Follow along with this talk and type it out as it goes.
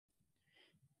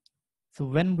So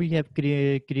when we have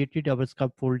created our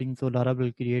scaffolding, so Lara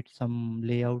will create some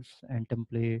layouts and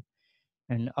template,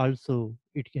 and also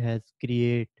it has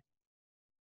create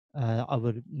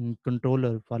our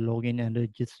controller for login and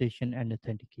registration and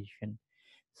authentication.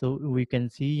 So we can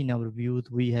see in our views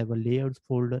we have a layouts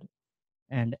folder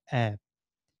and app.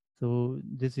 So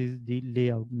this is the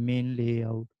layout, main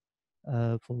layout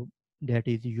for that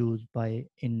is used by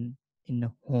in a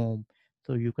home.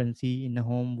 So you can see in the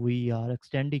home we are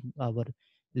extending our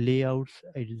layouts.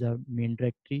 It is a main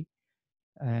directory,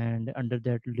 and under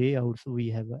that layouts we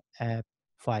have a app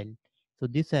file. So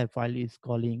this app file is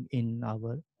calling in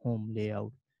our home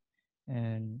layout.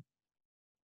 And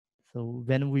so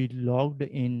when we logged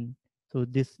in, so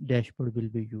this dashboard will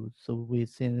be used. So we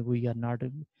say we are not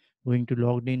going to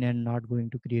log in and not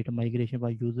going to create a migration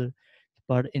by user.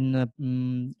 But in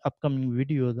the upcoming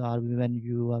videos, or when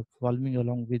you are following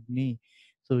along with me,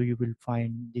 so you will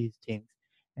find these things.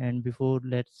 And before,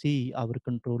 let's see our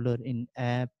controller in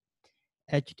app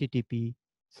HTTP.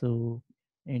 So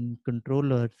in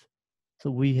controllers,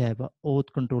 so we have a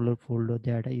auth controller folder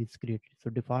that is created. So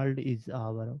default is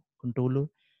our controller,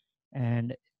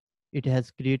 and it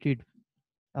has created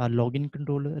a login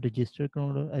controller, a register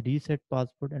controller, a reset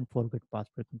password, and forget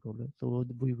password controller. So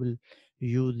we will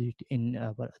use it in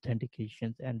our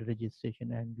authentications and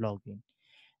registration and login.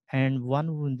 And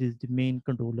one is the main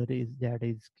controller is that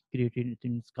is created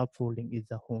in scaffolding is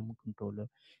the home controller.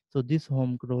 So this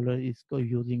home controller is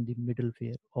using the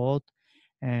middleware auth,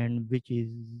 and which is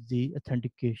the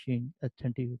authentication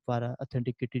for a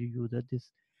authenticated user.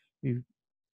 This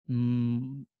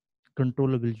mm,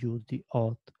 controller will use the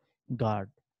auth guard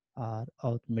or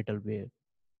auth middleware.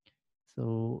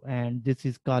 So, and this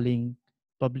is calling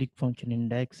public function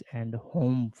index and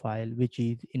home file, which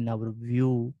is in our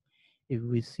view. If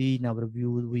we see in our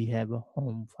view, we have a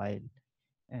home file.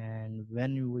 And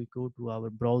when we go to our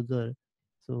browser,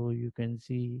 so you can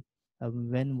see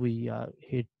when we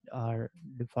hit our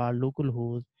default local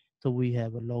host, so we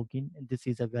have a login. This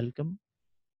is a welcome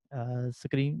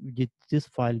screen which this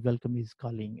file welcome is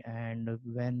calling. And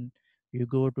when you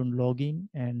go to login,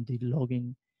 and the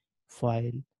login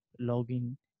file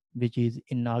login, which is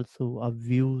in also a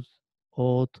views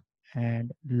auth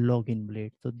and login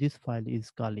blade, so this file is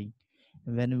calling.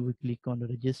 When we click on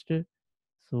register,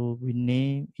 so we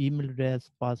name, email address,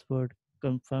 password,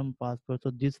 confirm password.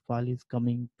 So this file is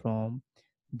coming from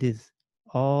this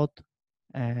auth,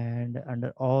 and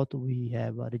under auth we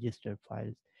have a registered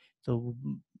files. So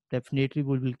definitely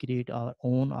we will create our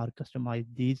own or customize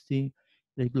these things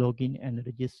like login and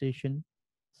registration.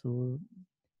 So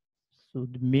so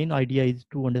the main idea is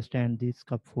to understand this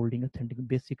scaffolding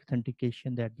basic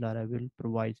authentication that Laravel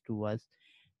provides to us,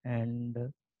 and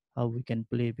how we can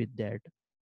play with that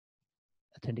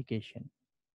authentication.